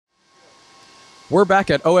We're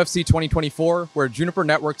back at OFC 2024, where Juniper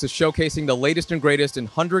Networks is showcasing the latest and greatest in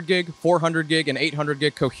 100G, 400G, and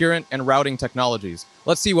 800G coherent and routing technologies.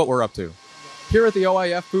 Let's see what we're up to. Here at the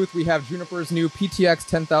OIF booth, we have Juniper's new PTX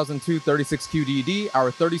 10002 36QDD,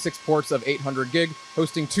 our 36 ports of 800G,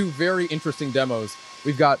 hosting two very interesting demos.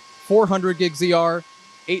 We've got 400G ZR,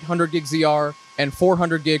 800G ZR, and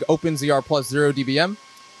 400G OpenZR plus 0 dBm.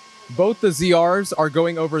 Both the ZRs are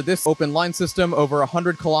going over this open line system over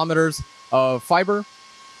 100 kilometers of fiber.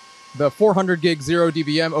 The 400G 0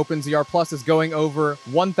 dBm OpenZR Plus is going over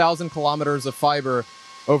 1,000 kilometers of fiber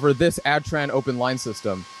over this ADTRAN open line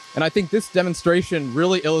system. And I think this demonstration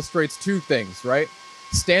really illustrates two things, right?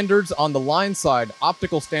 Standards on the line side,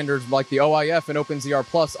 optical standards like the OIF and OpenZR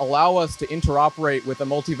Plus allow us to interoperate with a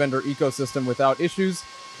multi-vendor ecosystem without issues,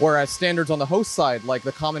 whereas standards on the host side, like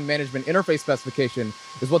the Common Management Interface specification,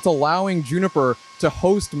 is what's allowing Juniper to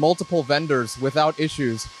host multiple vendors without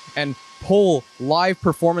issues and pull live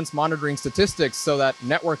performance monitoring statistics so that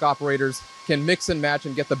network operators can mix and match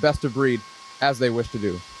and get the best of breed as they wish to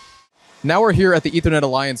do. Now we're here at the Ethernet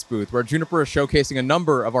Alliance booth, where Juniper is showcasing a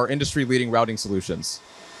number of our industry-leading routing solutions.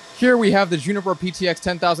 Here we have the Juniper PTX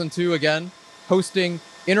 10002 again, hosting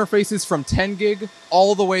interfaces from 10 gig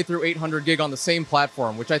all the way through 800 gig on the same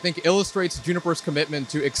platform, which I think illustrates Juniper's commitment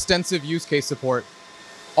to extensive use case support.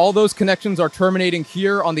 All those connections are terminating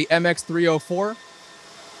here on the MX304.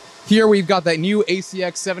 Here we've got that new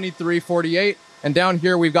ACX 7348, and down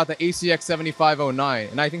here we've got the ACX 7509.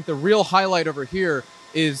 And I think the real highlight over here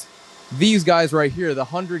is these guys right here, the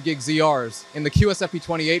 100 gig ZRs in the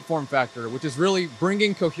QSFP28 form factor, which is really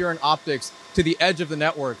bringing coherent optics to the edge of the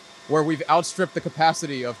network, where we've outstripped the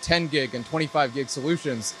capacity of 10 gig and 25 gig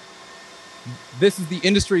solutions. This is the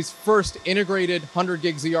industry's first integrated 100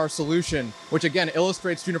 gig ZR solution, which again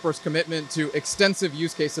illustrates Juniper's commitment to extensive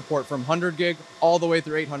use case support from 100 gig all the way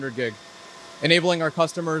through 800 gig, enabling our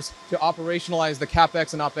customers to operationalize the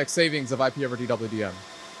CapEx and OpEx savings of IPoDWDM.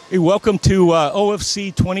 Hey, welcome to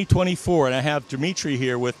OFC 2024, and I have Dmitry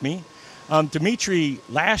here with me. Dmitry,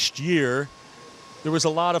 last year, there was a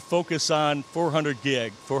lot of focus on 400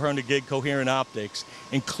 gig coherent optics,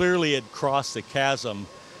 and clearly it crossed the chasm.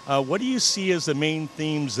 What do you see as the main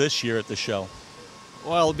themes this year at the show?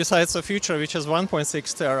 Well, besides the future, which is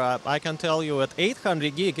 1.6 tera, I can tell you that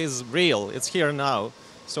 800 gig is real. It's here now.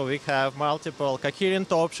 So we have multiple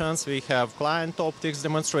coherent options. We have client optics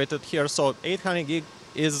demonstrated here. So 800 gig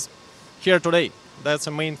is here today. That's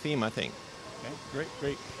the main theme, I think. Okay,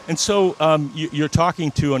 great. And so you're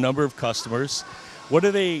talking to a number of customers. What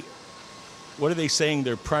are they saying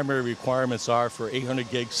their primary requirements are for 800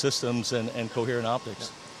 gig systems and coherent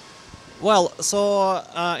optics? Yeah. Well, so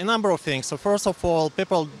a number of things. So first of all,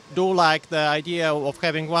 people do like the idea of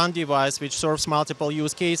having one device which serves multiple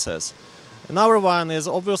use cases. Another one is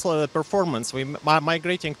obviously the performance. We are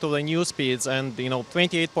migrating to the new speeds, and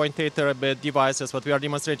 28.8 terabit devices, what we are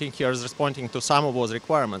demonstrating here is responding to some of those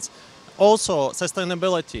requirements. Also,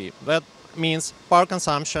 sustainability. That means power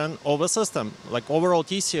consumption of a system, like overall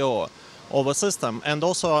TCO of a system, and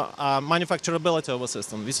also manufacturability of a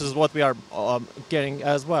system. This is what we are getting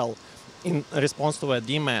as well in response to a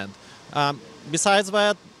demand. Besides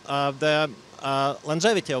that, the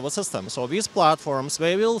longevity of a system. So these platforms,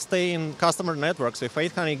 they will stay in customer networks with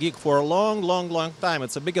 800 gig for a long time.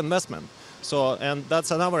 It's a big investment. So, and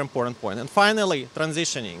that's another important point. And finally,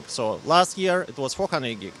 transitioning. So last year it was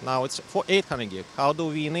 400 gig. Now it's 800 gig. How do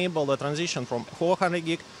we enable the transition from 400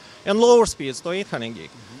 gig and lower speeds to 800 gig?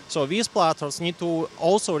 So these platforms need to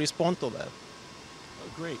also respond to that.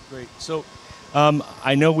 Oh, great. So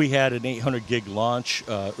I know we had an 800 gig launch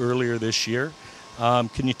earlier this year.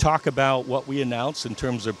 Can you talk about what we announced in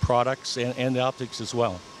terms of products and the optics as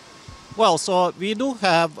well? Well, so we do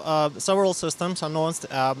have several systems announced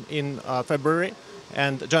in February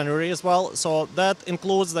and January as well. So that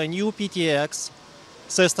includes the new PTX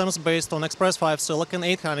systems based on Express 5 Silicon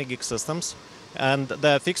 800 gig systems, and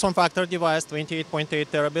the fixed form factor device 28.8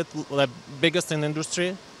 terabit, the biggest in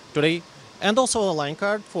industry today. And also a line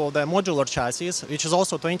card for the modular chassis, which is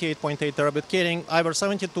also 28.8 terabit, carrying either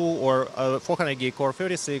 72 or 400 gig or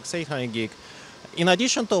 36, 800 gig. In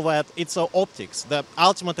addition to that, it's optics, the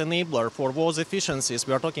ultimate enabler for those efficiencies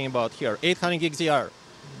we are talking about here, 800 gig ZR.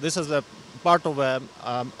 This is a part of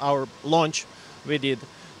our launch we did.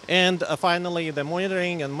 And finally, the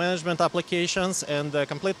monitoring and management applications and the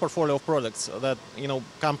complete portfolio of products that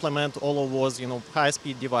complement all of those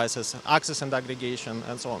high-speed devices, access and aggregation,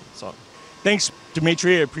 and so on. So. Thanks,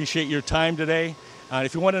 Dmitry. I appreciate your time today.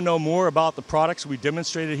 If you want to know more about the products we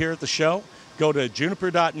demonstrated here at the show, go to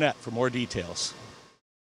juniper.net for more details.